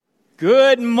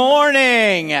Good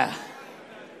morning.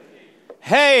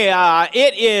 Hey,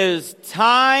 it is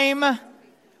time.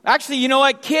 Actually, you know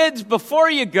what, kids, before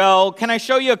you go, can I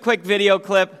show you a quick video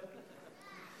clip?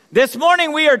 This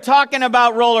morning we are talking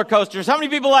about roller coasters. How many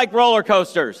people like roller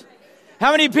coasters?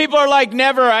 How many people are like,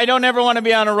 I don't ever want to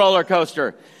be on a roller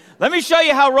coaster? Let me show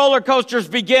you how roller coasters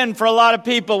begin for a lot of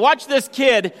people. Watch this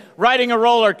kid riding a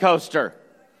roller coaster.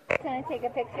 I'm going to take a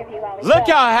picture of you while we Look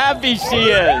go. how happy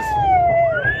she is.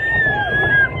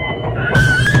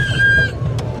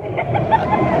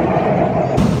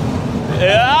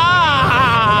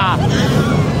 Ah!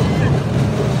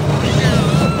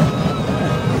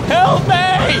 Help me!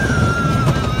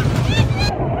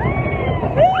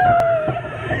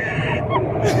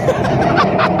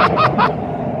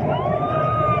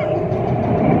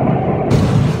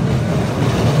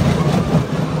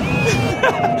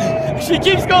 She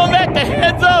keeps going back to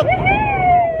hands up.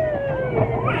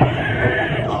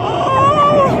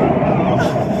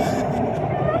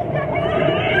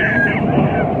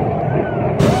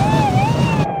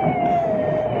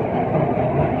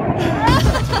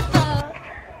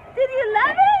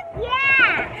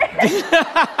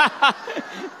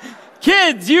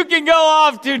 Kids, you can go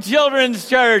off to children's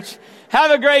church. Have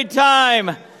a great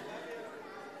time.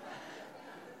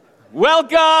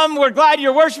 Welcome. We're glad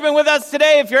you're worshiping with us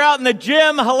today. If you're out in the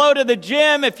gym, hello to the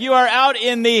gym. If you are out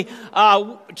in the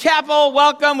chapel,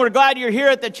 welcome. We're glad you're here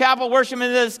at the chapel worshiping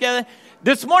with us together.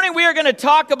 This morning we are going to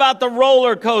talk about the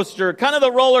roller coaster, kind of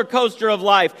the roller coaster of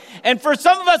life. And for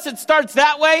some of us it starts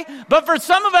that way, but for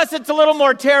some of us it's a little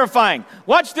more terrifying.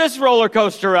 Watch this roller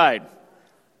coaster ride.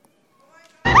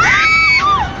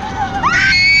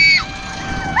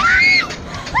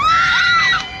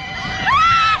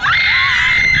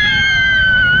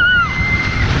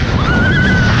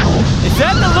 Is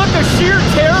that the look of sheer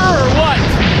terror or what?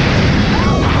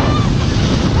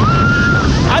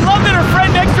 I love that her friend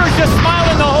next to her is just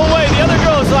smiling the whole way. The other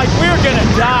girl is like, we're gonna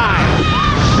die.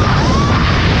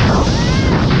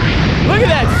 Look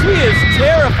at that, she is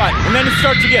terrified. And then it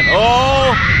starts again.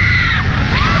 Oh.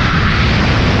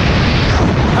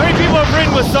 How many people have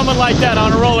ridden with someone like that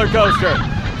on a roller coaster?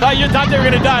 Thought they were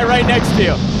gonna die right next to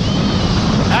you.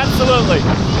 Absolutely.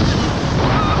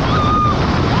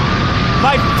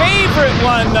 My favorite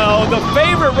one, though, the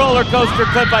favorite roller coaster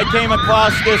clip I came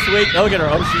across this week. Oh, look at her.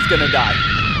 Oh, she's going to die.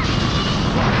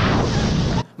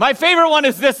 My favorite one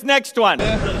is this next one.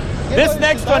 This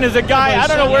next one is a guy, I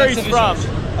don't know where he's from.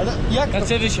 Ja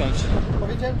chcę wysiąść.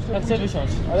 Ja chcę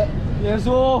wysiąść.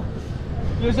 Jezu,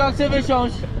 ja chcę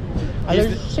wysiąść. Ale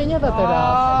już się nie da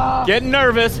teraz. Getting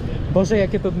nervous. Boże,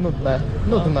 jakie to nudne.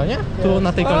 Nudno, nie? Tu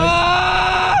na tej kolejce.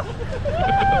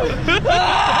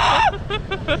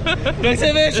 Ja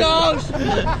chcę wysiąść.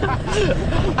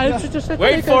 Ale przecież ta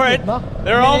Wait kolejka for jest it. nudna.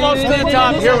 They're almost to the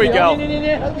top. Here we go.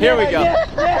 Here we go.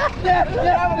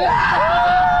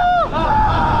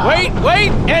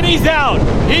 Wait, and he's out.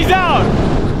 He's out.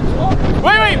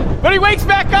 Wait, but he wakes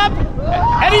back up,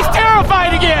 and he's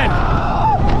terrified again.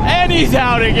 And he's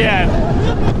out again.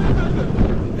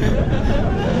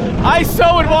 I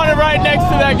so would want to ride next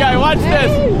to that guy. Watch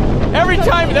this. Every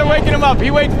time they're waking him up,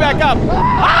 he wakes back up.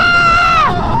 Ah!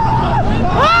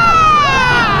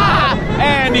 Ah!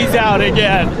 And he's out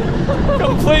again.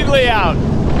 Completely out.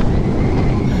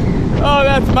 Oh,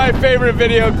 that's my favorite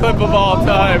video clip of all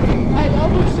time.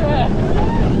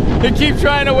 They keep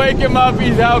trying to wake him up.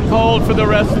 He's out cold for the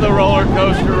rest of the roller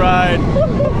coaster ride.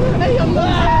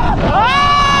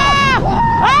 Ah!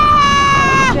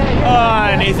 Ah!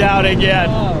 Oh, and he's out again.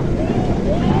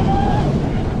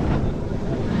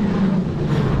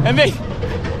 And they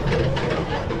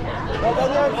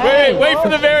wait for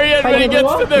the very end when he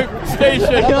gets to the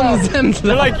station.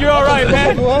 They're like, you're all right,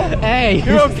 man. Ej,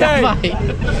 You're okay. dawaj.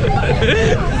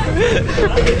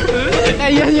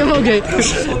 Ej, ja nie mogę.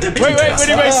 Wait, when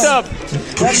he wakes up.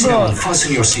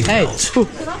 Ej,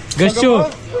 gościu.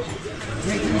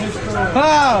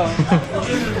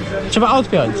 Trzeba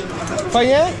odpiąć.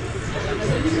 Fajnie?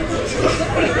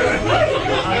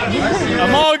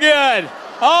 I'm all good.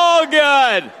 All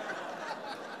good.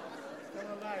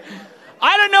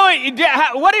 I don't know.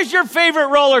 What is your favorite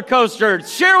roller coaster?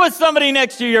 Share with somebody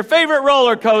next to you your favorite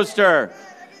roller coaster.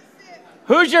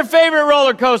 Who's your favorite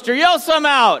roller coaster? Yell some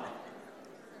out.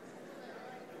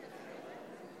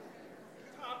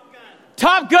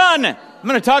 Top Gun. I'm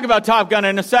going to talk about Top Gun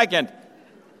in a second.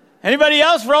 Anybody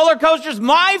else? Roller coasters?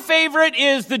 My favorite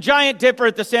is the Giant Dipper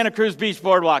at the Santa Cruz Beach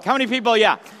Boardwalk. How many people?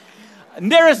 Yeah.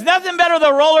 There is nothing better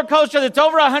than a roller coaster that's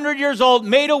over 100 years old,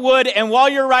 made of wood, and while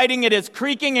you're riding it, it's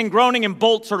creaking and groaning and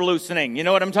bolts are loosening. You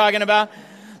know what I'm talking about?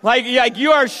 Like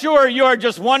you are sure you are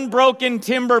just one broken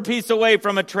timber piece away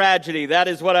from a tragedy. That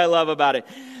is what I love about it.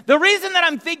 The reason that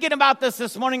I'm thinking about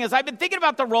this morning is I've been thinking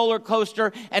about the roller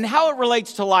coaster and how it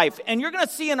relates to life. And you're going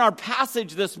to see in our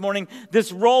passage this morning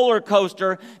this roller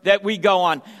coaster that we go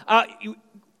on.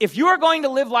 If you are going to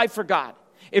live life for God,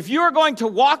 if you are going to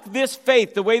walk this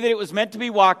faith the way that it was meant to be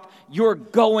walked, you're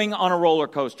going on a roller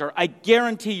coaster. I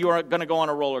guarantee you are going to go on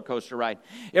a roller coaster ride.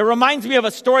 It reminds me of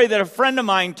a story that a friend of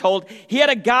mine told. He had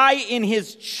a guy in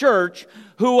his church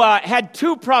who had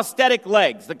 2 prosthetic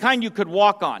legs, the kind you could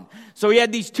walk on. So he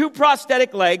had these 2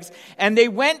 prosthetic legs, and they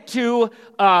went to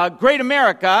Great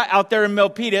America out there in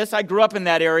Milpitas. I grew up in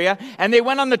that area, and they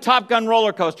went on the Top Gun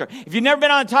roller coaster. If you've never been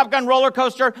on a Top Gun roller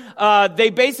coaster,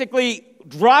 they basically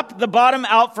drop the bottom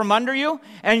out from under you,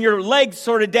 and your legs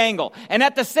sort of dangle. And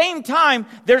at the same time,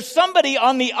 there's somebody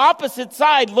on the opposite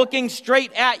side looking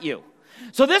straight at you.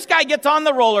 So this guy gets on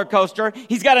the roller coaster.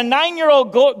 He's got a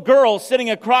 9-year-old girl sitting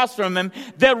across from him.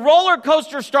 The roller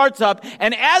coaster starts up,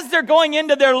 and as they're going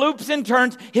into their loops and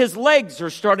turns, his legs are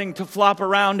starting to flop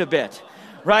around a bit.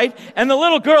 Right? And the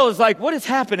little girl is like, what is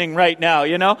happening right now,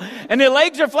 you know? And the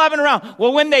legs are flapping around.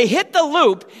 Well, when they hit the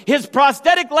loop, his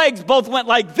prosthetic legs both went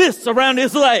like this around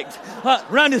his legs,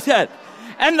 around his head.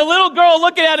 And the little girl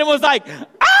looking at him was like,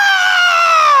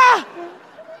 ah!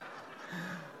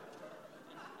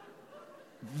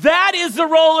 That is the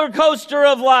roller coaster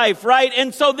of life, right?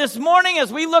 And so this morning,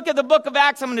 as we look at the book of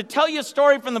Acts, I'm going to tell you a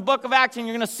story from the book of Acts, and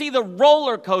you're going to see the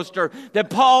roller coaster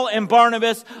that Paul and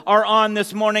Barnabas are on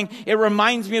this morning. It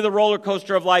reminds me of the roller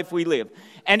coaster of life we live.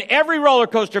 And every roller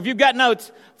coaster, if you've got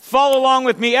notes, follow along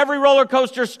with me. Every roller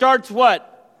coaster starts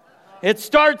what? It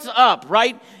starts up,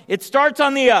 right? It starts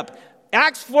on the up.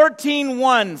 Acts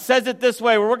 14:1 says it this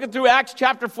way. We're working through Acts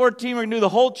chapter 14. We're going to do the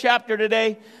whole chapter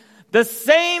today. The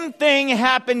same thing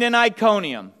happened in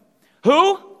Iconium.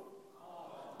 Who?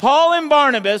 Paul and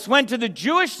Barnabas went to the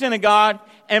Jewish synagogue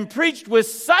and preached with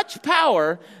such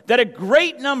power that a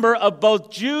great number of both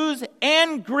Jews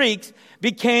and Greeks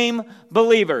became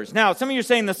believers. Now, some of you are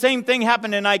saying the same thing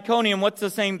happened in Iconium. What's the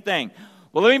same thing?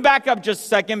 Well, let me back up just a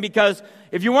second, because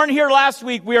if you weren't here last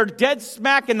week, we are dead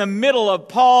smack in the middle of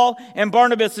Paul and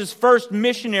Barnabas' first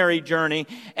missionary journey.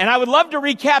 And I would love to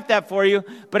recap that for you,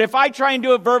 but if I try and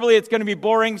do it verbally, it's going to be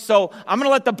boring. So I'm going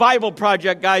to let the Bible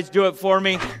Project guys do it for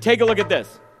me. Take a look at this.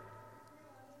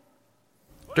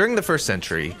 During the first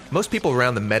century, most people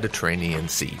around the Mediterranean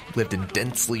Sea lived in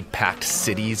densely packed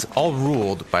cities, all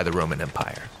ruled by the Roman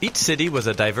Empire. Each city was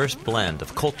a diverse blend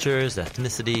of cultures,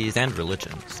 ethnicities, and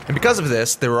religions. And because of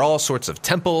this, there were all sorts of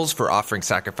temples for offering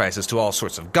sacrifices to all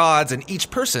sorts of gods, and each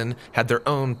person had their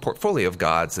own portfolio of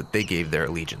gods that they gave their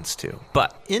allegiance to.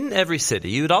 But in every city,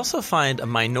 you would also find a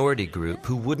minority group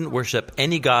who wouldn't worship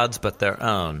any gods but their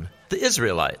own. The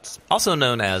Israelites, also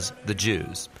known as the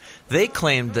Jews. They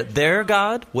claimed that their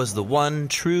God was the one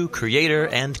true creator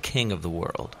and king of the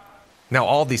world. Now,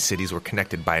 all these cities were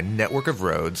connected by a network of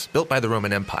roads built by the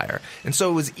Roman Empire, and so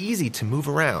it was easy to move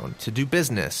around, to do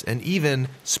business, and even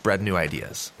spread new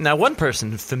ideas. Now, one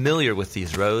person familiar with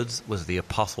these roads was the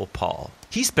Apostle Paul.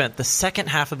 He spent the second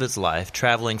half of his life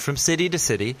traveling from city to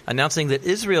city, announcing that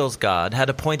Israel's God had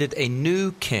appointed a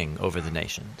new king over the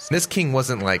nations. This king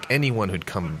wasn't like anyone who'd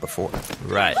come before.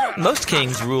 Right. Most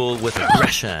kings rule with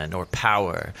aggression or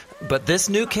power, but this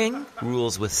new king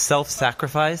rules with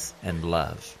self-sacrifice and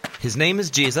love. His name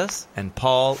is Jesus, and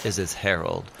Paul is his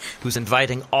herald, who's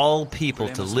inviting all people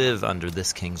to live under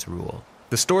this king's rule.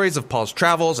 The stories of Paul's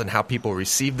travels and how people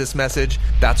received this message,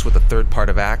 that's what the third part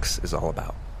of Acts is all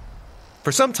about.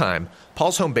 For some time,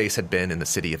 Paul's home base had been in the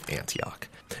city of Antioch.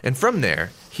 And from there,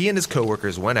 he and his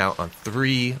co-workers went out on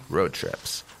 3 road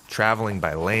trips, traveling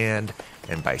by land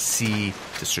and by sea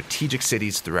to strategic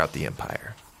cities throughout the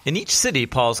empire. In each city,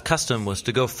 Paul's custom was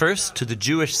to go first to the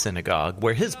Jewish synagogue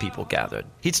where his people gathered.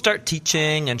 He'd start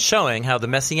teaching and showing how the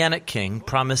Messianic king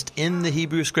promised in the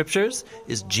Hebrew Scriptures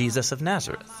is Jesus of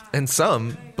Nazareth. And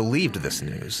some believed this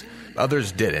news.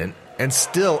 Others didn't. And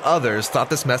still others thought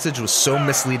this message was so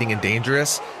misleading and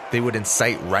dangerous, they would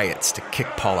incite riots to kick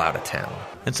Paul out of town.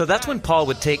 And so that's when Paul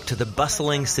would take to the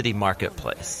bustling city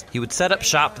marketplace. He would set up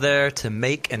shop there to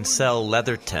make and sell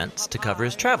leather tents to cover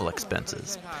his travel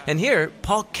expenses. And here,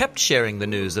 Paul kept sharing the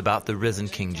news about the risen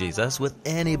King Jesus with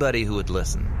anybody who would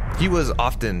listen. He was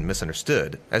often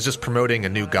misunderstood as just promoting a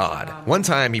new god. One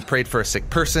time he prayed for a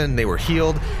sick person, they were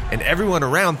healed, and everyone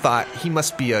around thought he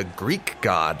must be a Greek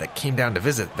god that came down to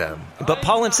visit them. But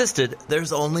Paul insisted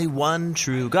there's only one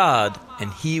true God,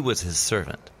 and he was his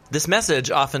servant. This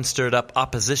message often stirred up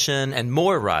opposition and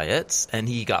more riots, and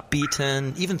he got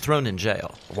beaten, even thrown in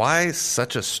jail. Why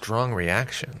such a strong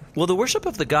reaction? Well, the worship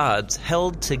of the gods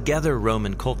held together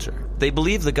Roman culture. They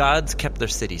believed the gods kept their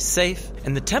cities safe,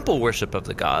 and the temple worship of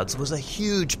the gods was a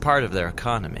huge part of their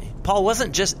economy. Paul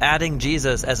wasn't just adding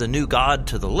Jesus as a new god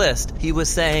to the list. He was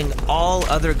saying all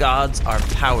other gods are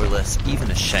powerless,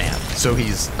 even a sham. So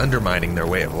he's undermining their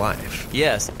way of life.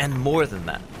 Yes, and more than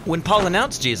that. When Paul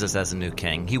announced Jesus as a new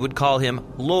king, he would call him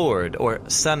Lord or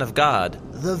Son of God,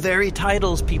 the very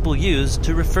titles people used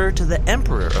to refer to the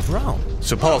emperor of Rome.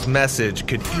 So Paul's message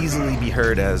could easily be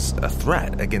heard as a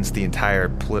threat against the entire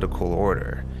political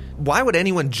order. Why would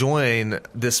anyone join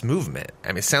this movement? I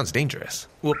mean, it sounds dangerous.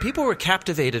 Well, people were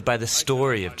captivated by the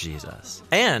story of Jesus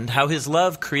and how his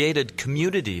love created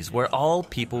communities where all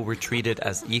people were treated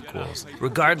as equals,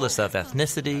 regardless of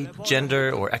ethnicity,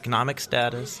 gender, or economic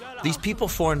status. These people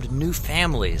formed new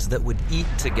families that would eat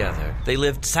together. They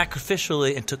lived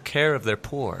sacrificially and took care of their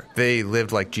poor. They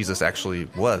lived like Jesus actually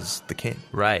was the king.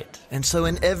 Right. And so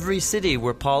in every city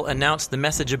where Paul announced the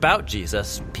message about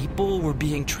Jesus, people were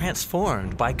being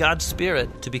transformed by God's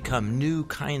Spirit to become new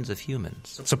kinds of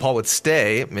humans. So Paul would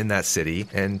stay in that city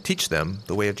and teach them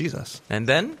the way of Jesus. And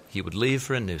then he would leave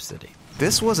for a new city.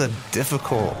 This was a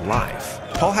difficult life.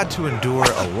 Paul had to endure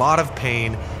a lot of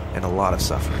pain and a lot of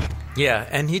suffering. Yeah,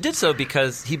 and he did so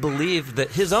because he believed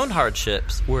that his own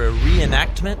hardships were a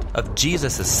reenactment of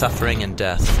Jesus' suffering and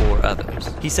death for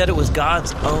others. He said it was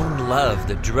God's own love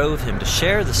that drove him to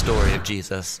share the story of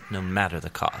Jesus, no matter the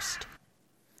cost.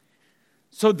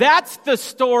 So that's the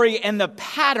story and the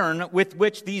pattern with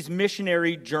which these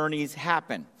missionary journeys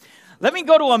happen. Let me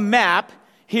go to a map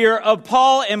here of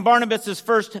Paul and Barnabas'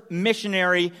 first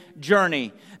missionary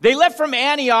journey. They left from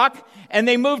Antioch and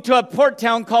they moved to a port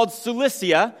town called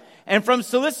Cilicia. And from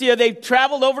Cilicia, they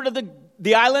traveled over to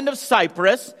the island of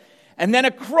Cyprus and then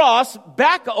across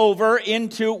back over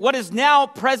into what is now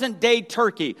present-day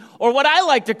Turkey. Or what I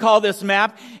like to call this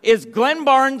map is Glenn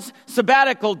Barnes'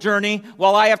 sabbatical journey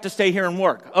while I have to stay here and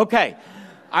work. Okay,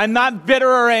 I'm not bitter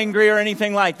or angry or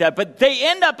anything like that, but they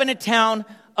end up in a town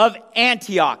of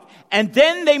Antioch. And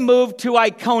then they moved to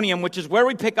Iconium, which is where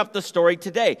we pick up the story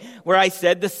today, where I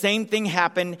said the same thing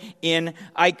happened in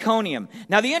Iconium.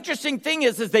 Now, the interesting thing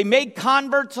is they made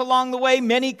converts along the way,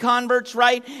 many converts,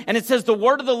 right? And it says the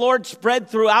word of the Lord spread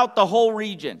throughout the whole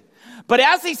region. But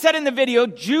as he said in the video,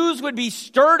 Jews would be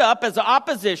stirred up as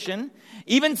opposition,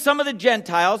 even some of the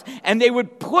Gentiles, and they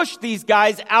would push these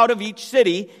guys out of each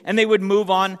city, and they would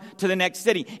move on to the next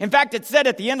city. In fact, it said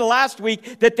at the end of last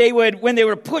week that they would, when they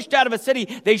were pushed out of a city,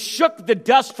 they shook the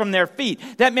dust from their feet.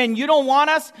 That meant, you don't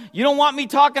want us? You don't want me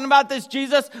talking about this,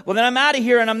 Jesus? Well, then I'm out of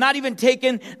here, and I'm not even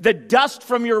taking the dust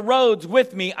from your roads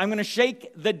with me. I'm going to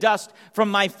shake the dust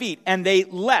from my feet. And they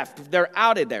left. They're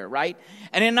out of there, right?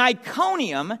 And in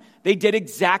Iconium, they did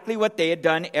exactly what they had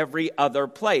done every other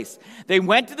place. They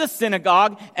went to the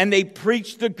synagogue and they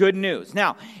preached the good news.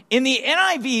 Now, in the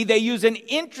NIV, they use an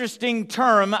interesting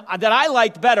term that I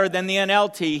liked better than the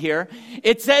NLT here.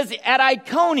 It says, at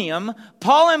Iconium,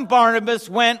 Paul and Barnabas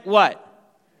went what?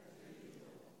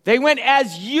 They went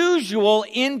as usual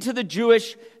into the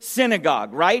Jewish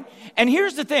synagogue, right? And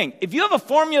here's the thing. If you have a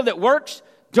formula that works,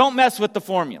 don't mess with the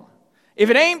formula. If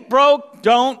it ain't broke,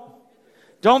 don't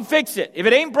fix it. If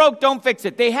it ain't broke, don't fix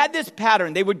it. They had this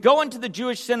pattern. They would go into the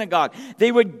Jewish synagogue.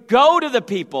 They would go to the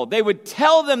people. They would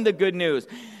tell them the good news.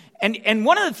 And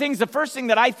one of the things, the first thing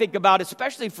that I think about,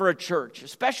 especially for a church,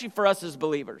 especially for us as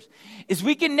believers, is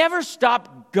we can never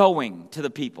stop going to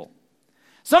the people.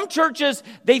 Some churches,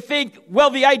 they think, well,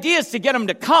 the idea is to get them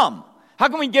to come. How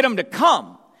can we get them to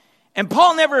come? And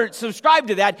Paul never subscribed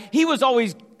to that. He was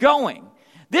always going.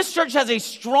 This church has a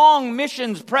strong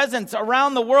missions presence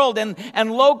around the world and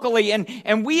locally,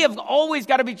 and we have always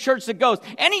got to be a church that goes.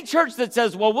 Any church that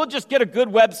says, well, we'll just get a good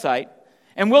website,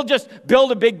 and we'll just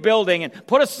build a big building and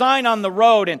put a sign on the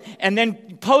road and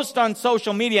then post on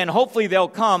social media and hopefully they'll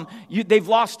come, they've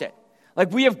lost it.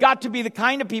 Like, we have got to be the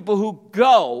kind of people who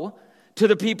go to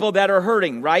the people that are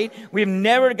hurting, right? We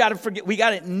never got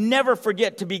to never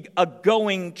forget to be a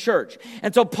going church.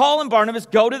 And so Paul and Barnabas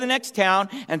go to the next town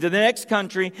and to the next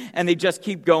country, and they just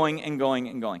keep going and going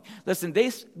and going. Listen,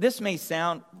 this may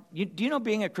sound, do you know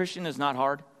being a Christian is not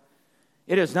hard?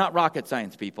 It is not rocket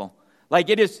science, people. Like,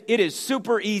 it is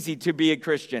super easy to be a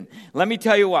Christian. Let me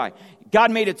tell you why.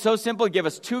 God made it so simple. He gave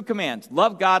us 2 commands.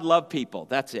 Love God, love people.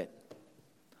 That's it.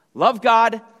 Love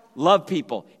God, love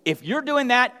people. If you're doing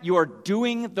that, you are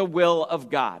doing the will of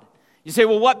God. You say,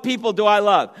 well, what people do I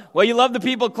love? Well, you love the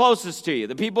people closest to you,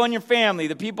 the people in your family,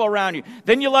 the people around you.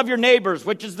 Then you love your neighbors,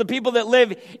 which is the people that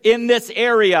live in this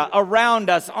area, around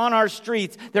us, on our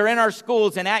streets. They're in our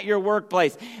schools and at your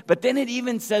workplace. But then it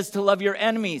even says to love your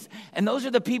enemies. And those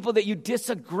are the people that you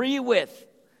disagree with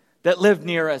that live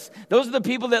near us. Those are the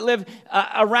people that live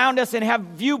around us and have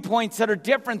viewpoints that are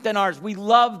different than ours. We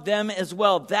love them as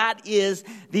well. That is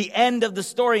the end of the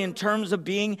story in terms of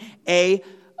being a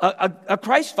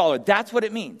Christ follower. That's what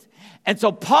it means. And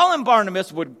so Paul and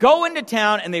Barnabas would go into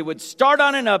town and they would start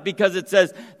on and up, because it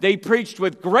says they preached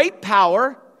with great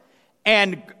power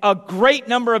and a great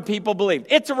number of people believed.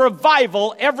 It's a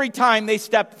revival every time they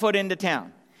step foot into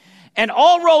town. And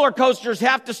all roller coasters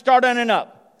have to start on and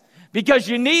up, because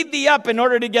you need the up in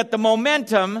order to get the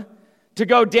momentum to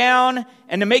go down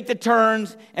and to make the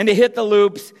turns and to hit the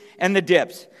loops and the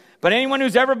dips. But anyone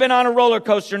who's ever been on a roller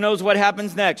coaster knows what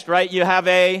happens next, right? You have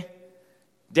a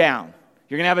down.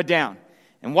 You're going to have a down.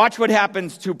 And watch what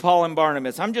happens to Paul and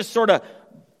Barnabas. I'm just sort of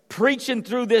preaching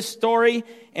through this story,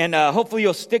 and hopefully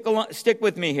you'll stick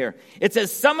with me here. It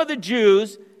says, some of the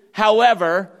Jews,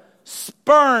 however,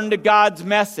 spurned God's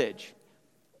message.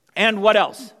 And what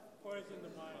else?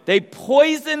 They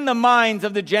poisoned the minds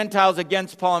of the Gentiles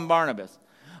against Paul and Barnabas.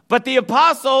 But the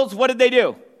apostles, what did they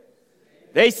do?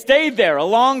 They stayed there a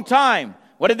long time.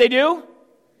 What did they do?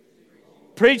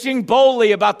 Preaching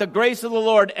boldly about the grace of the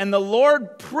Lord. And the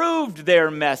Lord proved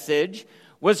their message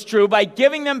was true by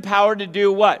giving them power to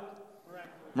do what?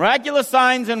 Miraculous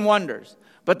signs and wonders.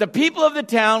 But the people of the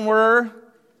town were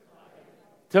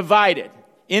divided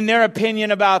in their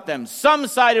opinion about them. Some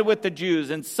sided with the Jews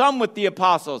and some with the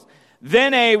apostles.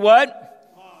 Then a what?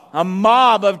 A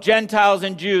mob of Gentiles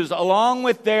and Jews, along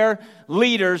with their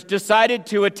leaders, decided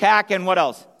to attack and what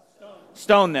else?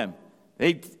 Stone them.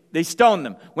 They stoned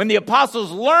them. When the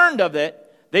apostles learned of it,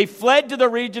 they fled to the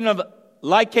region of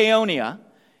Lycaonia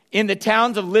in the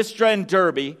towns of Lystra and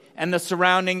Derbe and the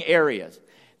surrounding areas.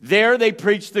 There they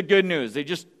preached the good news. They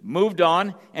just moved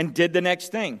on and did the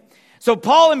next thing. So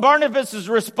Paul and Barnabas'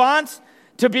 response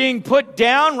to being put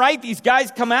down, right? These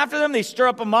guys come after them. They stir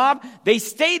up a mob. They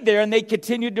stayed there and they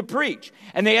continued to preach.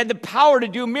 And they had the power to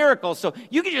do miracles. So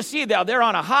you can just see that they're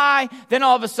on a high. Then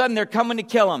all of a sudden they're coming to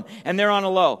kill them. And they're on a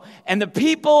low. And the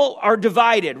people are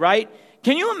divided, right?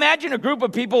 Can you imagine a group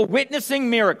of people witnessing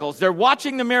miracles? They're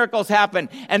watching the miracles happen.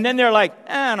 And then they're like,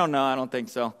 I don't know. I don't think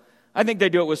so. I think they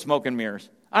do it with smoke and mirrors.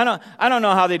 I don't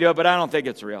know how they do it, but I don't think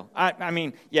it's real.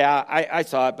 I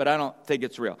saw it, but I don't think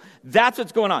it's real. That's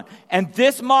what's going on. And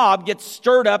this mob gets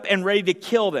stirred up and ready to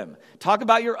kill them. Talk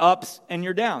about your ups and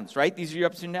your downs, right? These are your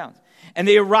ups and downs. And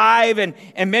they arrive, and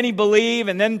many believe,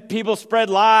 and then people spread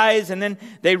lies, and then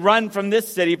they run from this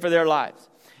city for their lives.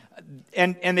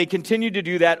 And they continue to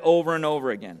do that over and over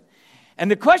again.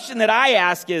 And the question that I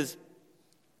ask is,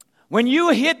 when you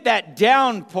hit that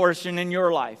down portion in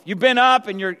your life, you've been up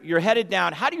and you're headed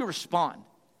down, how do you respond?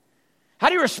 How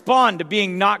do you respond to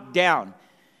being knocked down?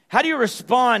 How do you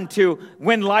respond to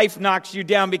when life knocks you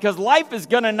down? Because life is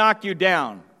going to knock you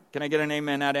down. Can I get an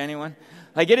amen out of anyone?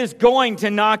 Like, it is going to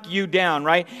knock you down,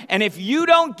 right? And if you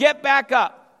don't get back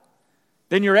up,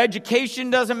 then your education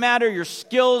doesn't matter, your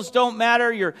skills don't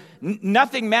matter,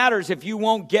 nothing matters if you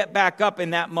won't get back up in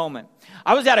that moment.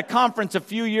 I was at a conference a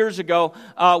few years ago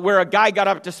where a guy got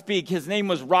up to speak. His name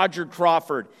was Roger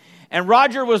Crawford. And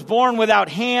Roger was born without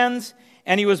hands,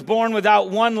 and he was born without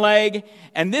one leg.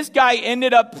 And this guy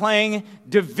ended up playing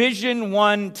Division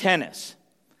I tennis.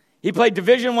 He played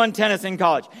Division I tennis in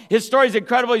college. His story is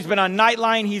incredible. He's been on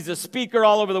Nightline. He's a speaker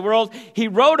all over the world. He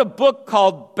wrote a book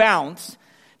called Bounce.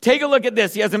 Take a look at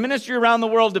this. He has a ministry around the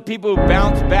world to people who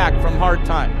bounce back from hard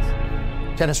times.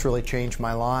 Tennis really changed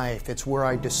my life. It's where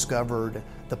I discovered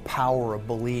the power of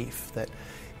belief, that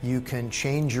you can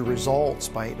change your results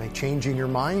by changing your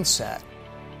mindset.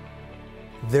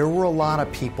 There were a lot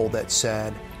of people that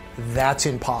said, that's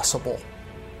impossible.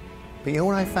 But you know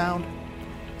what I found?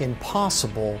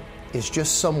 Impossible is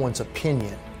just someone's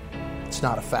opinion. It's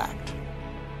not a fact.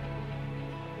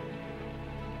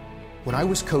 When I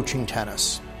was coaching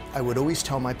tennis, I would always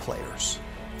tell my players,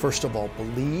 first of all,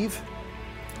 believe,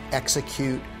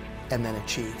 execute, and then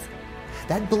achieve.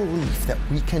 That belief that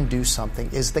we can do something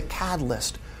is the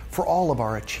catalyst for all of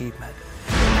our achievement.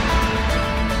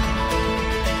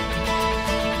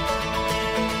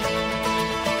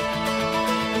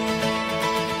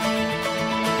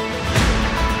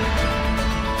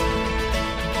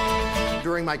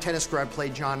 During my tennis career, I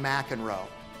played John McEnroe.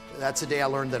 That's the day I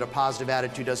learned that a positive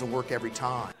attitude doesn't work every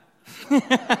time.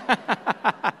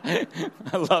 I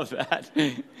love that.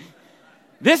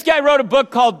 This guy wrote a book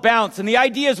called Bounce, and the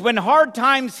idea is when hard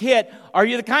times hit, are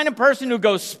you the kind of person who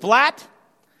goes splat?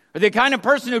 Are you the kind of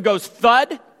person who goes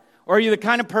thud? Or are you the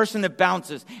kind of person that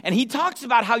bounces? And he talks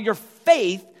about how your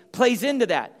faith plays into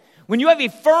that. When you have a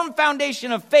firm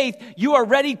foundation of faith, you are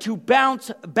ready to bounce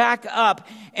back up.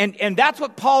 And that's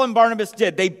what Paul and Barnabas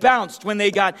did. They bounced when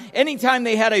anytime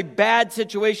they had a bad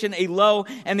situation, a low,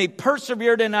 and they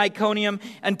persevered in Iconium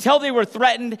until they were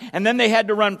threatened, and then they had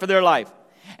to run for their life.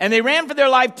 And they ran for their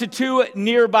life to 2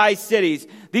 nearby cities.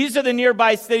 These are the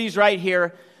nearby cities right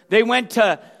here. They went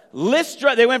to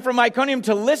Lystra. They went from Iconium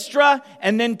to Lystra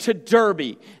and then to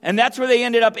Derbe. And that's where they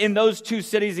ended up, in those 2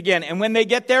 cities again. And when they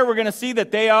get there, we're going to see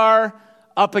that they are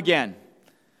up again.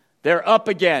 They're up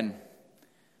again.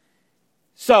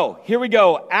 So here we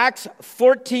go. Acts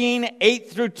 14, 8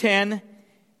 through 10.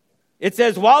 It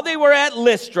says, while they were at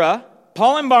Lystra,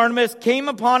 Paul and Barnabas came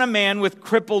upon a man with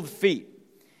crippled feet.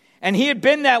 And he had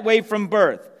been that way from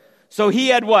birth. So he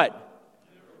had what?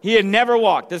 He had never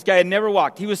walked. This guy had never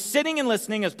walked. He was sitting and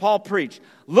listening as Paul preached.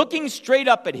 Looking straight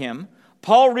up at him,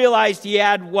 Paul realized he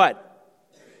had what?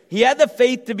 He had the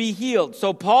faith to be healed.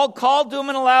 So Paul called to him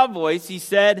in a loud voice. He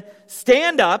said,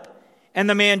 stand up. And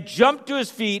the man jumped to his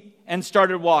feet and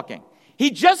started walking. He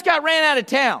just got ran out of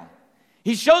town.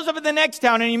 He shows up at the next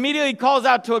town and he immediately calls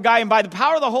out to a guy, and by the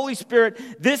power of the Holy Spirit,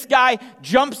 this guy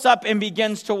jumps up and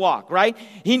begins to walk, right?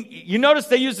 You notice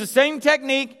they use the same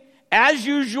technique. As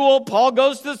usual, Paul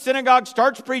goes to the synagogue,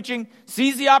 starts preaching,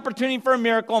 sees the opportunity for a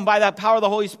miracle, and by the power of the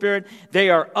Holy Spirit, they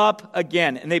are up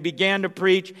again. And they began to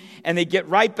preach, and they get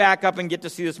right back up and get to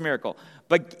see this miracle.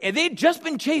 But they had just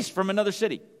been chased from another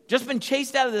city, just been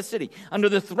chased out of the city under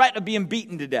the threat of being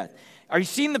beaten to death. Are you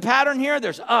seeing the pattern here?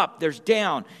 There's up, there's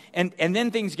down, and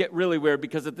then things get really weird,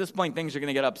 because at this point, things are going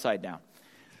to get upside down.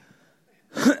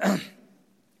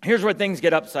 Here's where things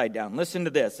get upside down. Listen to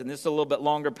this, and this is a little bit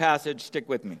longer passage. Stick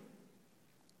with me.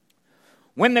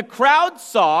 When the crowd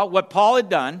saw what Paul had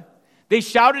done, they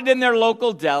shouted in their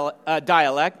local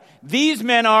dialect, these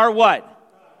men are what?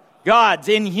 Gods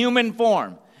in human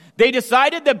form. They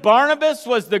decided that Barnabas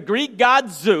was the Greek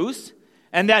god Zeus,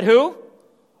 and that who?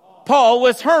 Paul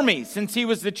was Hermes, since he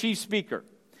was the chief speaker.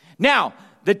 Now,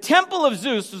 the temple of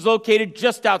Zeus was located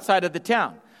just outside of the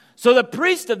town. So the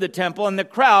priest of the temple and the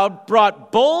crowd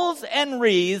brought bowls and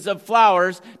wreaths of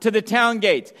flowers to the town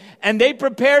gates. And they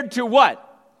prepared to what?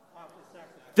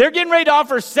 They're getting ready to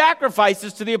offer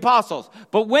sacrifices to the apostles.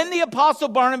 But when the apostle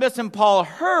Barnabas and Paul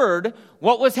heard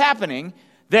what was happening,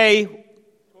 they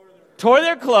tore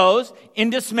their clothes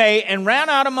in dismay and ran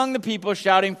out among the people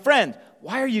shouting, friends,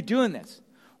 why are you doing this?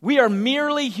 We are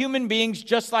merely human beings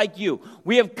just like you.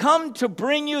 We have come to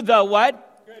bring you the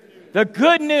what? The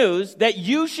good news that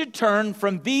you should turn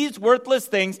from these worthless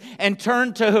things and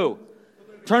turn to who?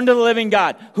 Turn to the living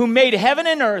God, who made heaven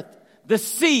and earth, the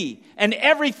sea, and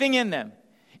everything in them.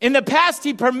 In the past,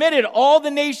 he permitted all the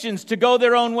nations to go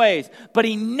their own ways, but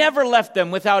he never left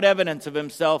them without evidence of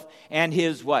himself and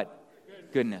his what?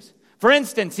 Goodness. For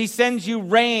instance, he sends you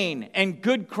rain and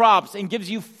good crops and gives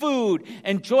you food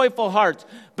and joyful hearts.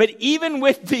 But even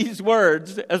with these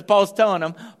words, as Paul's telling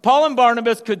them, Paul and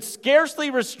Barnabas could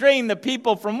scarcely restrain the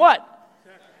people from what?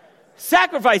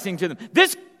 Sacrificing to them.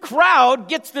 This crowd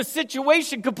gets the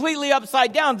situation completely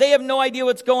upside down. They have no idea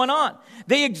what's going on.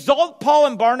 They exalt Paul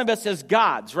and Barnabas as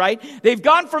gods, right? They've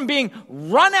gone from being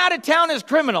run out of town as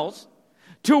criminals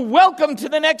to welcome to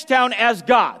the next town as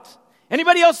gods.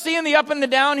 Anybody else seeing the up and the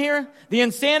down here? The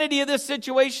insanity of this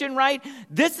situation, right?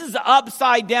 This is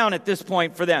upside down at this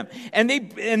point for them. And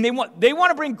they want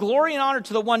to bring glory and honor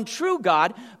to the one true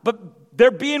God, but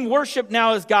they're being worshiped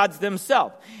now as gods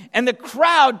themselves. And the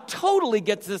crowd totally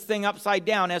gets this thing upside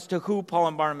down as to who Paul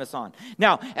and Barnabas on.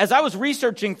 Now, as I was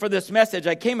researching for this message,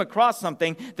 I came across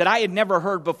something that I had never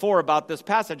heard before about this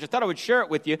passage. I thought I would share it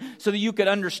with you so that you could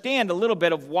understand a little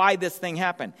bit of why this thing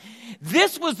happened.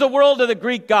 This was the world of the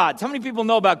Greek gods. How many people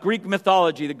know about Greek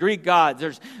mythology, the Greek gods?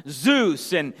 There's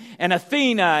Zeus and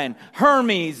Athena and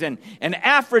Hermes and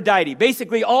Aphrodite.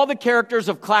 Basically, all the characters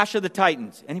of Clash of the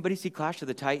Titans. Anybody see Clash of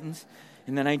the Titans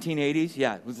in the 1980s?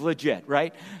 Yeah, it was legit,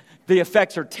 right? The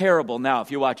effects are terrible now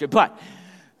if you watch it. But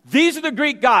these are the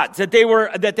Greek gods that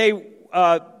they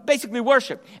basically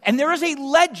worship. And there is a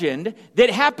legend that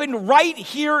happened right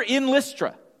here in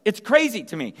Lystra. It's crazy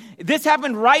to me. This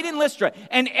happened right in Lystra.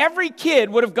 And every kid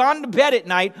would have gone to bed at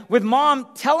night with mom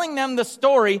telling them the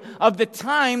story of the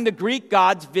time the Greek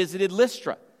gods visited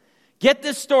Lystra. Get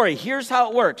this story. Here's how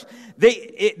it works.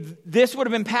 This would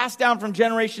have been passed down from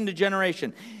generation to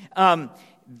generation.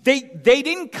 They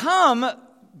didn't come.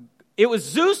 It was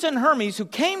Zeus and Hermes who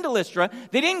came to Lystra.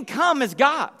 They didn't come as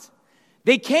gods.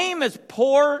 They came as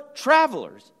poor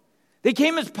travelers. They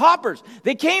came as paupers.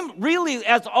 They came really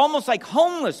as almost like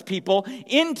homeless people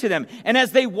into them. And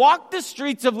as they walked the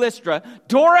streets of Lystra,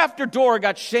 door after door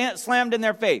got slammed in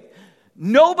their face.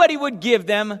 Nobody would give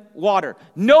them water.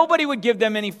 Nobody would give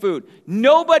them any food.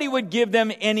 Nobody would give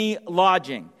them any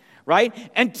lodging, right?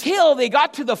 Until they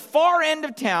got to the far end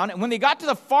of town. And when they got to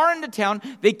the far end of town,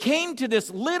 they came to this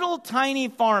little tiny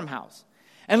farmhouse.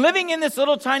 And living in this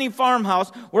little tiny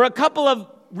farmhouse were a couple of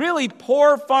really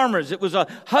poor farmers. It was a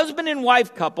husband and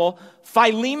wife couple,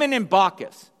 Philemon and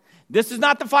Baucus. This is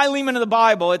not the Philemon of the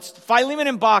Bible. It's Philemon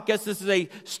and Baucus. This is a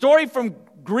story from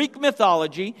Greek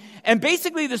mythology. And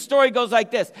basically the story goes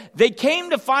like this. They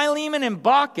came to Philemon and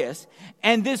Baucus,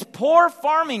 and this poor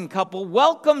farming couple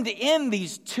welcomed in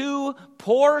these two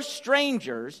poor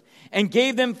strangers and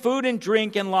gave them food and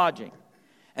drink and lodging.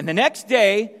 And the next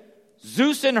day,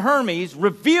 Zeus and Hermes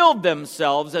revealed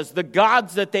themselves as the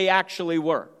gods that they actually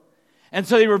were. And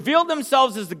so they revealed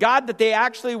themselves as the god that they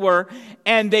actually were,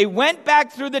 and they went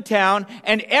back through the town,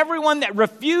 and everyone that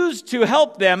refused to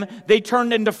help them, they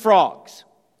turned into frogs.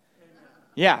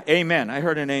 Yeah, amen. I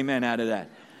heard an amen out of that.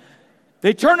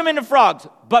 They turned them into frogs.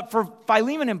 But for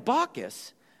Philemon and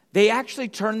Baucus, they actually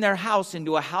turned their house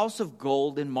into a house of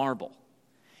gold and marble.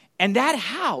 And that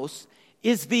house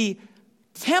is the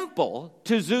temple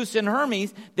to Zeus and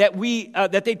Hermes that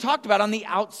they talked about on the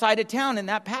outside of town in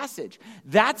that passage.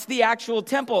 That's the actual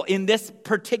temple in this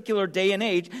particular day and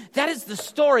age. That is the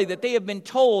story that they have been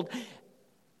told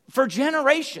for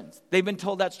generations. They've been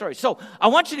told that story. So I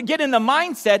want you to get in the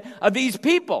mindset of these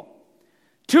people.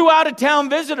 2 out-of-town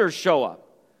visitors show up.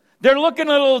 They're looking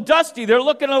a little dusty. They're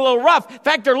looking a little rough. In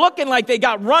fact, they're looking like they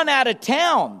got run out of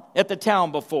town at the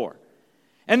town before.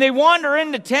 And they wander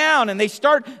into town and they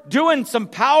start doing some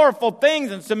powerful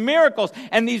things and some miracles.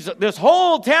 And this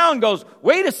whole town goes,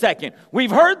 wait a second,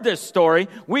 we've heard this story.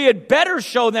 We had better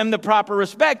show them the proper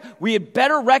respect. We had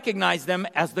better recognize them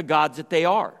as the gods that they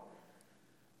are.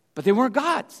 But they weren't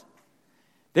gods.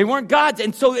 They weren't gods.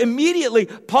 And so immediately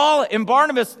Paul and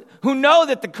Barnabas, who know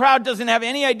that the crowd doesn't have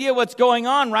any idea what's going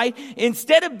on, right?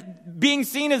 Instead of being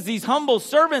seen as these humble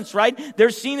servants, right? They're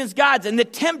seen as gods. And the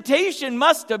temptation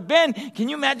must have been, can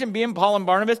you imagine being Paul and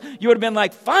Barnabas? You would have been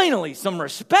like, finally, some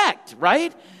respect,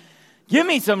 right? Give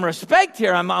me some respect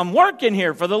here. I'm working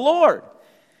here for the Lord.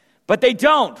 But they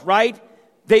don't, right?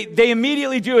 They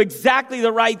immediately do exactly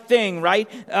the right thing, right?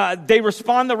 They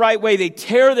respond the right way. They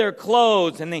tear their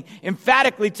clothes and they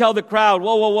emphatically tell the crowd,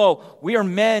 whoa, whoa, whoa, we are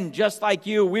men just like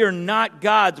you. We are not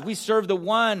gods. We serve the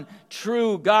one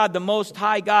true God, the Most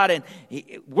High God, and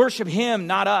worship Him,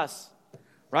 not us,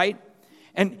 right?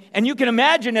 And you can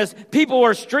imagine as people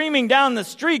were streaming down the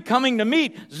street coming to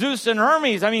meet Zeus and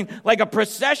Hermes, I mean, like a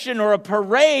procession or a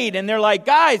parade, and they're like,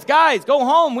 guys, go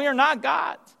home. We are not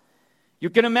gods. You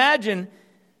can imagine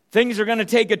things are going to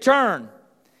take a turn. And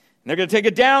they're going to take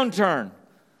a downturn.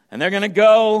 And they're going to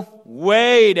go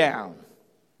way down.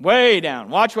 Way down.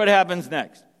 Watch what happens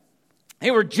next.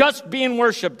 They were just being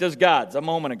worshipped as gods a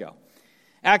moment ago.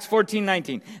 Acts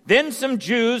 14:19. Then some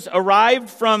Jews arrived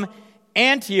from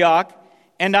Antioch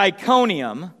and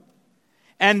Iconium.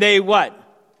 And they what?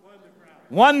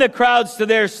 Won the crowds to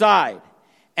their side.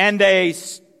 And they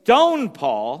stoned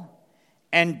Paul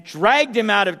and dragged him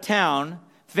out of town,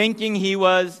 thinking he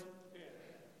was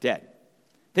dead.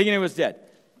 Thinking he was dead.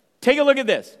 Take a look at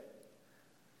this.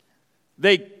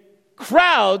 The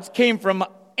crowds came from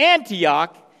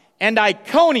Antioch and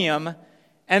Iconium,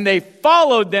 and they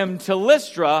followed them to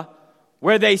Lystra,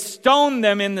 where they stoned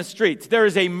them in the streets. There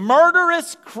is a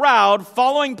murderous crowd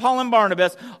following Paul and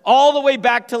Barnabas all the way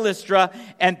back to Lystra.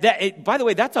 And by the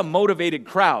way, that's a motivated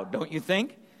crowd, don't you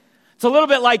think? It's a little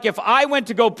bit like if I went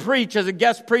to go preach as a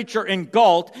guest preacher in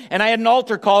Galt, and I had an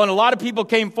altar call, and a lot of people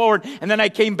came forward, and then I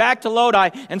came back to Lodi,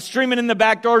 and streaming in the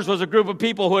back doors was a group of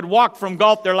people who had walked from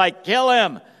Galt. They're like, kill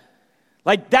him.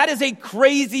 Like, that is a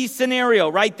crazy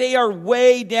scenario, right? They are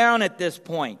way down at this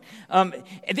point.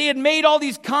 They had made all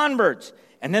these converts,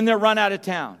 and then they're run out of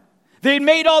town. They had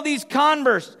made all these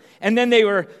converts, and then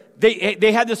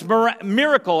they had this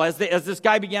miracle as this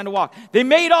guy began to walk. They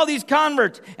made all these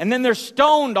converts, and then they're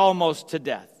stoned almost to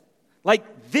death.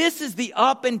 Like, this is the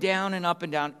up and down and up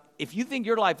and down. If you think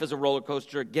your life is a roller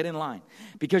coaster, get in line.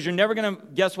 Because you're never going to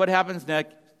guess what happens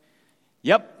next.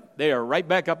 Yep, they are right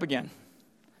back up again.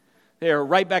 They are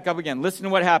right back up again. Listen to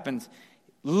what happens.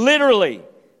 Literally,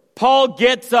 Paul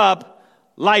gets up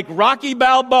like Rocky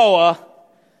Balboa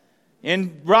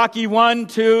in Rocky 1,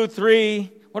 2,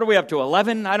 3... What are we up to,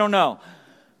 11? I don't know.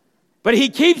 But he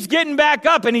keeps getting back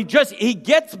up, and he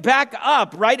gets back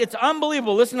up, right? It's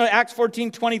unbelievable. Listen to Acts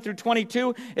 14:20 through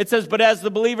 22. It says, but as the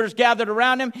believers gathered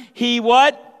around him, he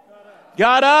what?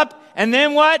 Got up. And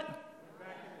then what?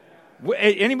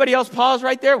 Anybody else pause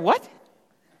right there? What?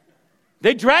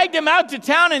 They dragged him out to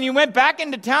town and he went back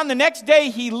into town. The next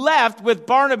day he left with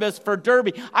Barnabas for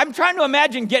Derbe. I'm trying to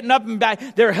imagine getting up and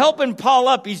back. They're helping Paul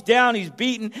up. He's down. He's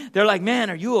beaten. They're like, man,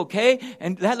 are you okay?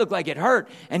 And that looked like it hurt.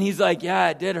 And he's like, yeah,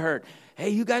 it did hurt. Hey,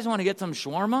 you guys want to get some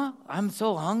shawarma? I'm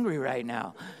so hungry right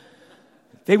now.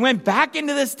 They went back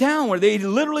into this town where they'd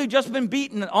literally just been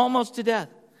beaten almost to death.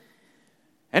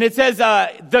 And it says,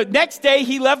 the next day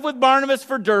he left with Barnabas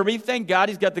for Derbe. Thank God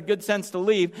he's got the good sense to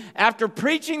leave. After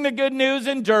preaching the good news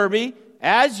in Derbe,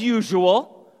 as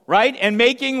usual, right? And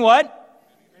making what?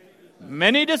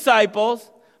 Many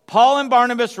disciples. Paul and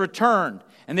Barnabas returned.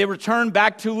 And they returned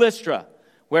back to Lystra,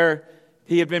 where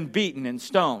he had been beaten and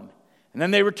stoned. And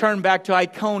then they returned back to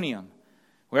Iconium,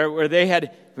 where they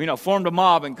had formed a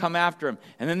mob and come after him.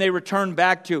 And then they returned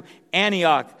back to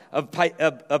Antioch of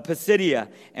Pisidia,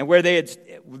 and where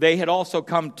they had also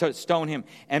come to stone him.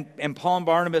 And Paul and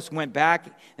Barnabas went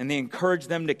back, and they encouraged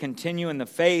them to continue in the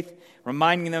faith,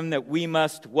 reminding them that we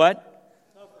must what?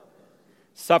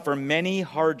 Suffer many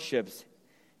hardships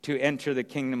to enter the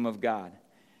kingdom of God.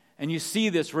 And you see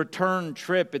this return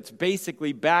trip, it's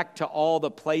basically back to all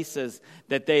the places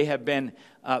that they have been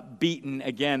beaten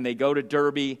again. They go to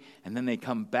Derbe, and then they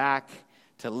come back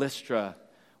to Lystra,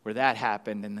 where that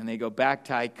happened, and then they go back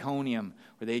to Iconium,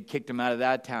 where they had kicked him out of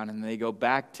that town, and then they go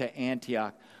back to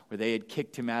Antioch, where they had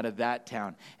kicked him out of that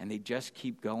town, and they just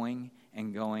keep going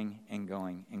and going and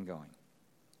going and going.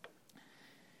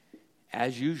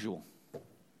 As usual.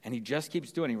 And he just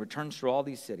keeps doing it. He returns through all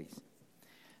these cities.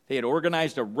 They had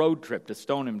organized a road trip to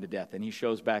stone him to death, and he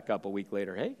shows back up a week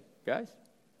later. Hey, guys.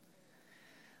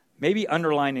 Maybe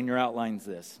underline in your outlines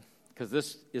this, because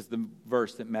this is the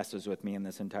verse that messes with me in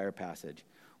this entire passage.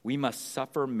 We must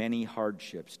suffer many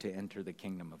hardships to enter the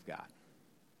kingdom of God.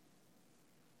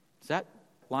 Does that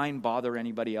line bother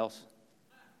anybody else?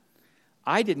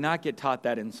 I did not get taught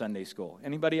that in Sunday school.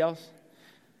 Anybody else?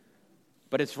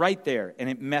 But it's right there, and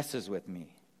it messes with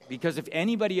me. Because if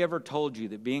anybody ever told you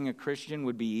that being a Christian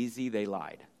would be easy, they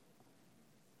lied.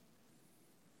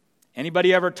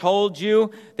 Anybody ever told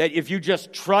you that if you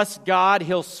just trust God,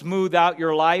 He'll smooth out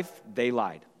your life? They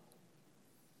lied.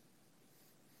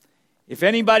 If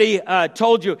anybody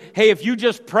told you, hey, if you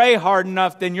just pray hard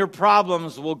enough, then your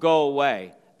problems will go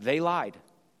away, they lied.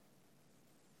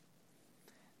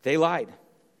 They lied.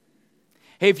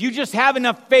 Hey, if you just have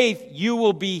enough faith, you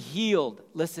will be healed.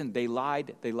 Listen, they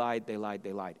lied, they lied, they lied,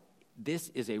 they lied. This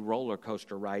is a roller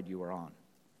coaster ride you are on.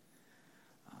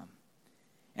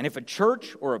 And if a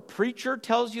church or a preacher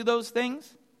tells you those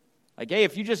things, like, hey,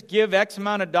 if you just give X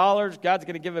amount of dollars, God's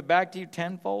going to give it back to you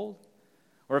tenfold.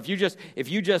 Or if you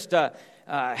just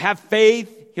have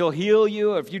faith, He'll heal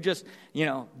you. Or if you just,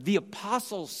 the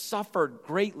apostles suffered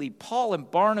greatly. Paul and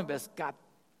Barnabas got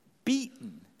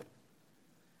beaten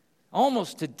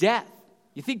almost to death.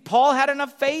 You think Paul had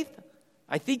enough faith?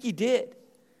 I think he did.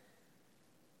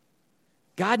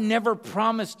 God never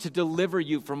promised to deliver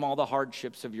you from all the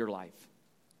hardships of your life.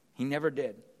 He never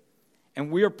did.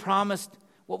 And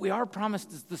what we are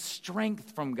promised is the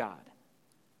strength from God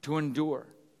to endure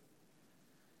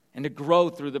and to grow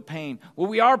through the pain. What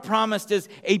we are promised is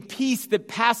a peace that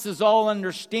passes all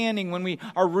understanding when we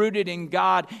are rooted in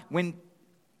God, when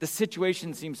the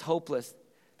situation seems hopeless,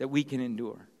 that we can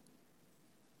endure.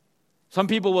 Some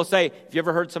people will say, if you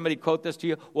ever heard somebody quote this to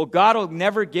you, well, God will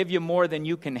never give you more than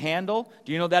you can handle.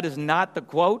 Do you know that is not the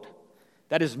quote?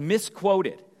 That is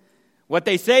misquoted. What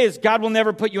they say is God will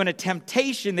never put you in a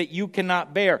temptation that you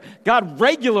cannot bear. God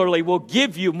regularly will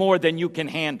give you more than you can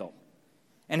handle.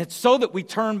 And it's so that we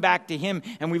turn back to Him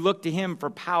and we look to Him for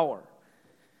power.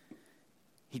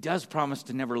 He does promise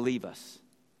to never leave us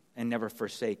and never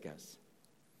forsake us.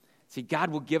 See,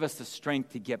 God will give us the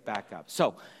strength to get back up.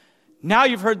 So, now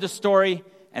you've heard the story,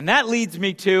 and that leads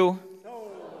me to,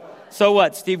 so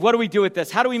what, Steve? What do we do with this?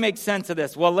 How do we make sense of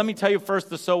this? Well, let me tell you first,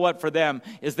 the so what for them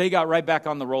is they got right back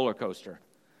on the roller coaster.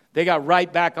 They got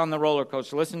right back on the roller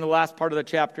coaster. Listen to the last part of the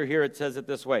chapter here. It says it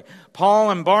this way. Paul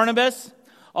and Barnabas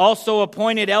also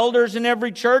appointed elders in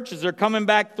every church as they're coming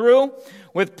back through.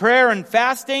 With prayer and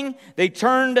fasting, they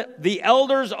turned the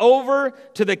elders over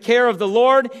to the care of the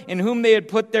Lord in whom they had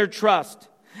put their trust.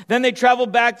 Then they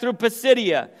traveled back through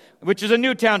Pisidia, which is a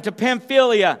new town, to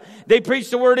Pamphylia. They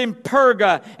preached the word in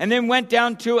Perga and then went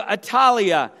down to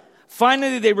Attalia.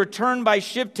 Finally, they returned by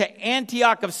ship to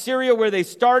Antioch of Syria, where they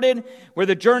started, where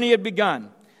the journey had begun.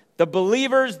 The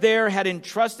believers there had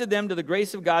entrusted them to the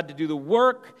grace of God to do the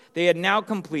work they had now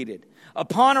completed.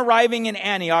 Upon arriving in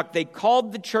Antioch, they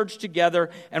called the church together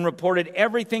and reported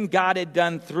everything God had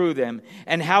done through them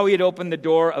and how he had opened the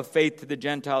door of faith to the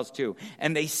Gentiles too.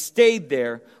 And they stayed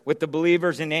there with the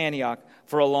believers in Antioch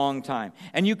for a long time.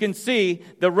 And you can see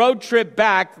the road trip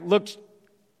back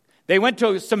they went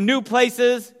to some new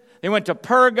places. They went to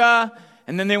Perga,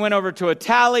 and then they went over to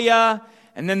Italia,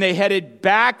 and then they headed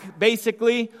back,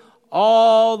 basically,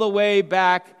 all the way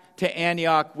back to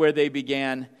Antioch, where they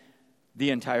began the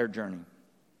entire journey.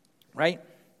 Right?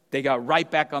 They got right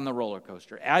back on the roller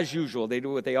coaster. As usual, they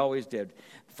do what they always did.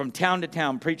 From town to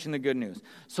town, preaching the good news.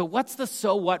 So what's the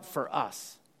so what for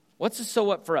us? What's the so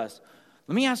what for us?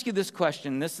 Let me ask you this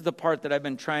question. This is the part that I've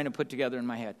been trying to put together in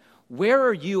my head. Where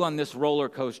are you on this roller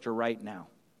coaster right now?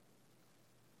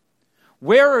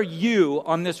 Where are you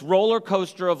on this roller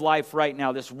coaster of life right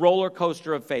now, this roller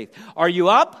coaster of faith? Are you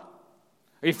up?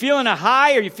 Are you feeling a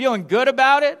high? Are you feeling good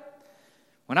about it?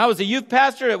 When I was a youth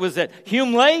pastor, it was at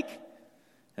Hume Lake,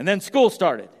 and then school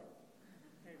started,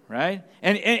 right?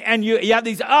 And you have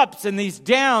these ups and these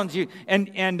downs.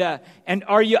 And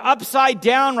are you upside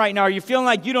down right now? Are you feeling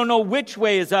like you don't know which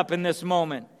way is up in this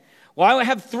moment? Well, I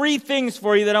have 3 things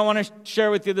for you that I want to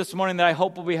share with you this morning that I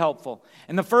hope will be helpful.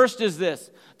 And the first is this.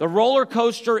 The roller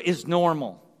coaster is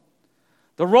normal.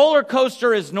 The roller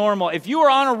coaster is normal. If you are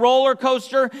on a roller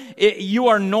coaster, you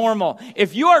are normal.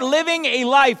 If you are living a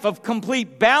life of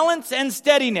complete balance and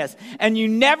steadiness, and you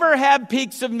never have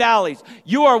peaks and valleys,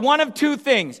 you are one of 2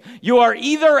 things. You are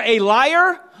either a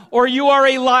liar or you are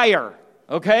a liar.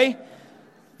 Okay?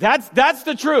 That's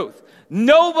the truth.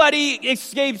 Nobody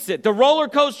escapes it. The roller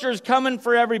coaster is coming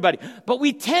for everybody. But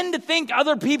we tend to think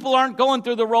other people aren't going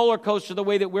through the roller coaster the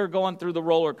way that we're going through the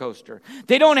roller coaster.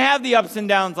 They don't have the ups and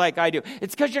downs like I do.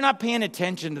 It's because you're not paying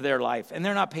attention to their life, and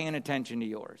they're not paying attention to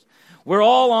yours. We're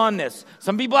all on this.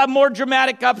 Some people have more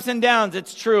dramatic ups and downs.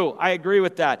 It's true. I agree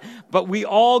with that. But we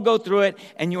all go through it,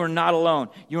 and you are not alone.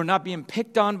 You are not being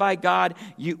picked on by God.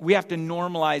 We have to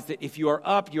normalize that if you are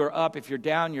up, you're up. If you're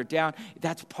down, you're down.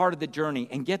 That's part of the journey.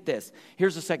 And get this.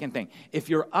 Here's the second thing. If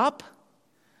you're up,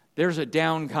 there's a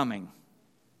down coming.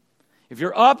 If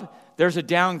you're up, there's a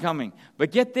down coming.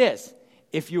 But get this.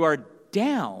 If you are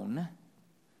down,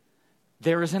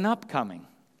 there is an up coming.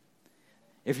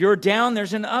 If you're down,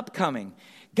 there's an upcoming.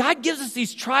 God gives us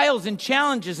these trials and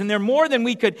challenges, and they're more than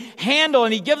we could handle,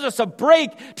 and He gives us a break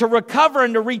to recover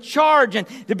and to recharge and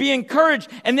to be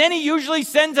encouraged. And then He usually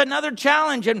sends another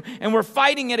challenge, and we're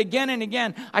fighting it again and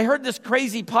again. I heard this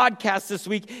crazy podcast this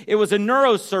week. It was a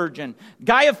neurosurgeon,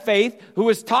 guy of faith, who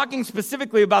was talking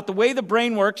specifically about the way the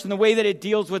brain works and the way that it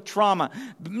deals with trauma.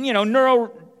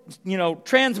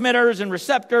 Transmitters and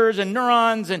receptors and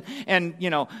neurons and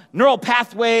neural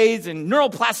pathways and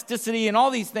neuroplasticity and all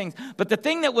these things. But the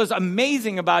thing that was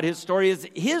amazing about his story is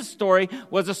his story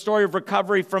was a story of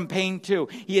recovery from pain too.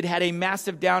 He had had a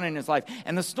massive down in his life.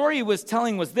 And the story he was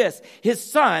telling was this. His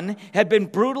son had been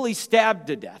brutally stabbed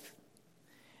to death.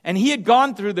 And he had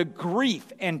gone through the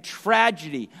grief and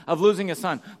tragedy of losing a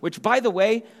son, which, by the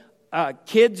way,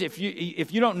 kids, if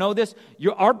you don't know this,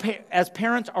 as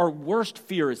parents, our worst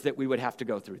fear is that we would have to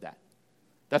go through that.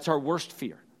 That's our worst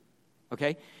fear,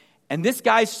 okay? And this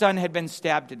guy's son had been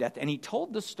stabbed to death, and he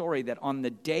told the story that on the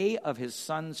day of his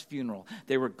son's funeral,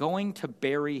 they were going to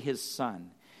bury his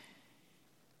son.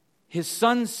 His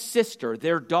son's sister,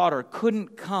 their daughter,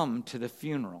 couldn't come to the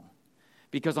funeral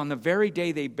because on the very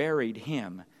day they buried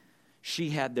him,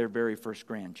 she had their very first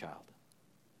grandchild.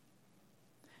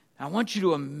 I want you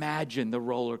to imagine the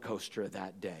roller coaster of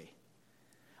that day.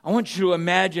 I want you to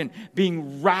imagine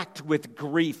being racked with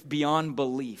grief beyond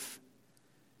belief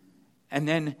and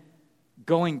then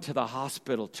going to the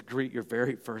hospital to greet your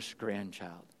very first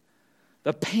grandchild.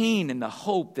 The pain and the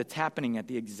hope that's happening at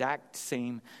the exact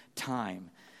same time.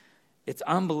 It's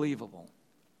unbelievable.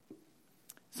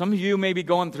 Some of you may be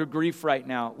going through grief right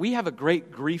now. We have a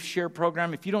great grief share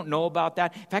program. If you don't know about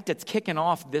that, in fact, it's kicking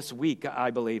off this week,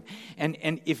 I believe. And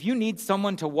if you need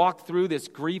someone to walk through this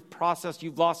grief process,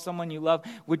 you've lost someone you love,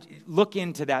 would look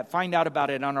into that. Find out about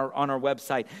it on our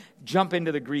website. Jump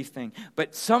into the grief thing.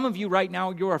 But some of you right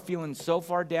now, you are feeling so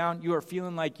far down. You are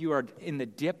feeling like you are in the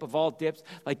dip of all dips,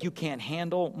 like you can't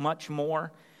handle much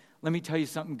more. Let me tell you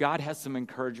something. God has some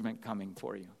encouragement coming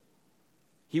for you.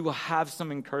 He will have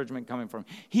some encouragement coming from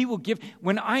him. He will give,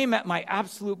 when I am at my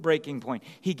absolute breaking point,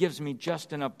 He gives me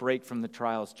just enough break from the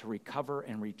trials to recover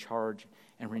and recharge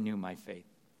and renew my faith.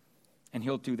 And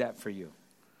He'll do that for you.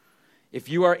 If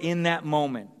you are in that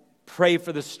moment, pray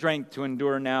for the strength to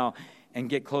endure now and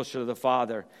get closer to the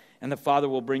Father. And the Father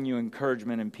will bring you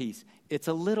encouragement and peace. It's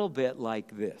a little bit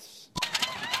like this.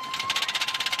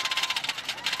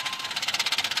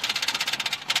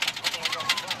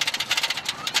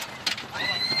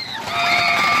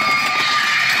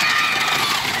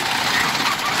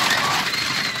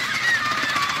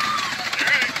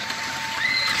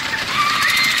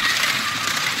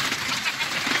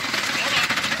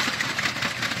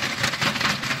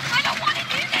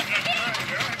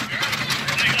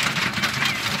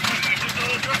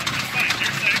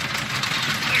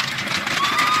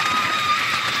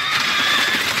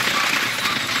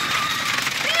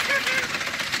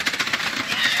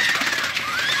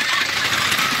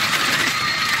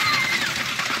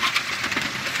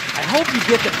 hope you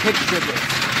get the picture of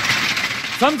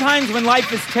this. Sometimes when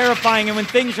life is terrifying and when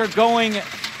things are going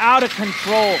out of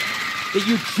control, that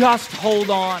you just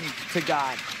hold on to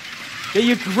God. That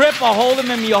you grip a hold of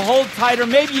Him, you hold tighter,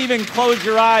 maybe even close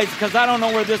your eyes, because I don't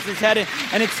know where this is headed,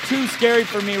 and it's too scary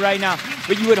for me right now.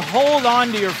 But you would hold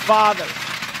on to your Father.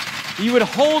 You would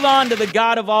hold on to the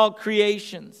God of all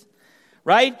creations,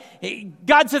 right?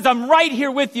 God says, I'm right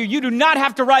here with you. You do not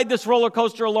have to ride this roller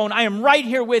coaster alone. I am right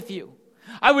here with you.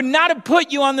 I would not have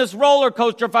put you on this roller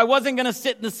coaster if I wasn't going to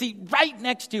sit in the seat right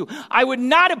next to you. I would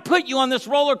not have put you on this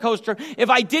roller coaster if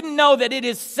I didn't know that it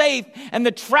is safe and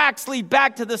the tracks lead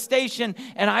back to the station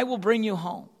and I will bring you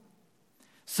home.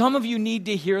 Some of you need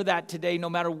to hear that today, no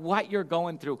matter what you're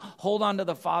going through. Hold on to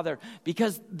the Father,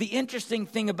 because the interesting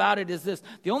thing about it is this.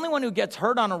 The only one who gets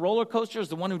hurt on a roller coaster is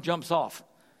the one who jumps off.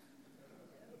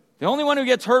 The only one who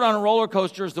gets hurt on a roller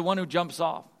coaster is the one who jumps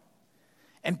off.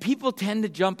 And people tend to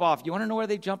jump off. You want to know where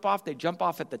they jump off? They jump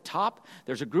off at the top.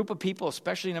 There's a group of people,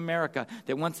 especially in America,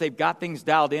 that once they've got things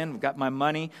dialed in, I've got my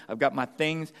money, I've got my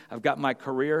things, I've got my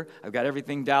career, I've got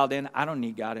everything dialed in, I don't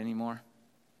need God anymore.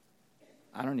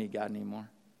 I don't need God anymore.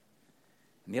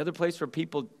 And the other place where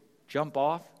people jump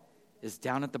off is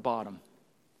down at the bottom.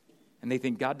 And they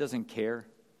think God doesn't care.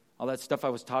 All that stuff I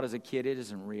was taught as a kid, it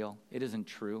isn't real. It isn't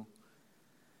true.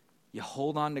 You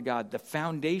hold on to God. The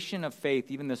foundation of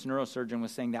faith, even this neurosurgeon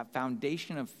was saying, that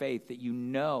foundation of faith that you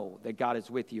know that God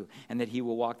is with you and that He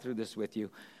will walk through this with you,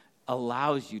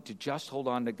 allows you to just hold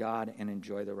on to God and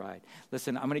enjoy the ride.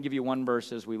 Listen, I'm going to give you one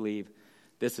verse as we leave.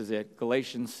 This is it,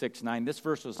 Galatians 6:9. This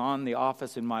verse was on the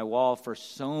office in my wall for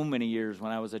so many years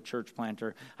when I was a church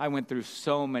planter. I went through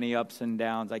so many ups and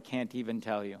downs, I can't even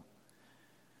tell you.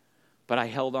 But I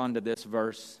held on to this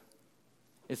verse.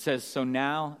 It says, so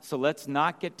let's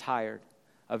not get tired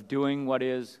of doing what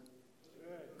is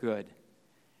good.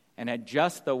 And at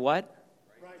just the what?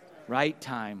 Right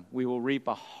time, we will reap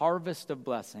a harvest of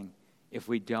blessing if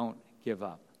we don't give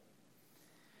up.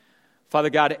 Father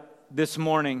God, this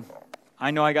morning,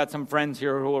 I know I got some friends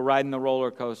here who are riding the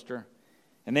roller coaster.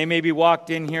 And they maybe walked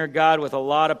in here, God, with a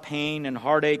lot of pain and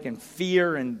heartache and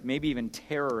fear and maybe even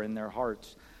terror in their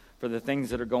hearts for the things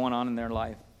that are going on in their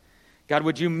life. God,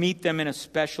 would you meet them in a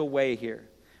special way here?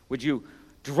 Would you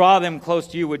draw them close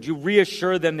to you? Would you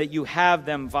reassure them that you have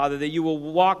them, Father, that you will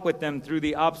walk with them through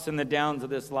the ups and the downs of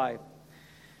this life?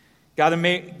 God,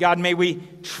 may we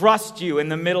trust you in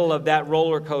the middle of that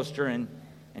roller coaster and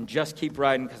just keep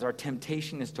riding, because our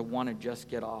temptation is to want to just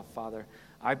get off, Father.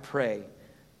 I pray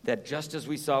that just as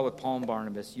we saw with Paul and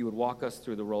Barnabas, you would walk us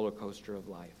through the roller coaster of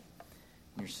life.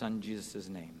 In your Son, Jesus'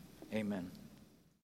 name, amen.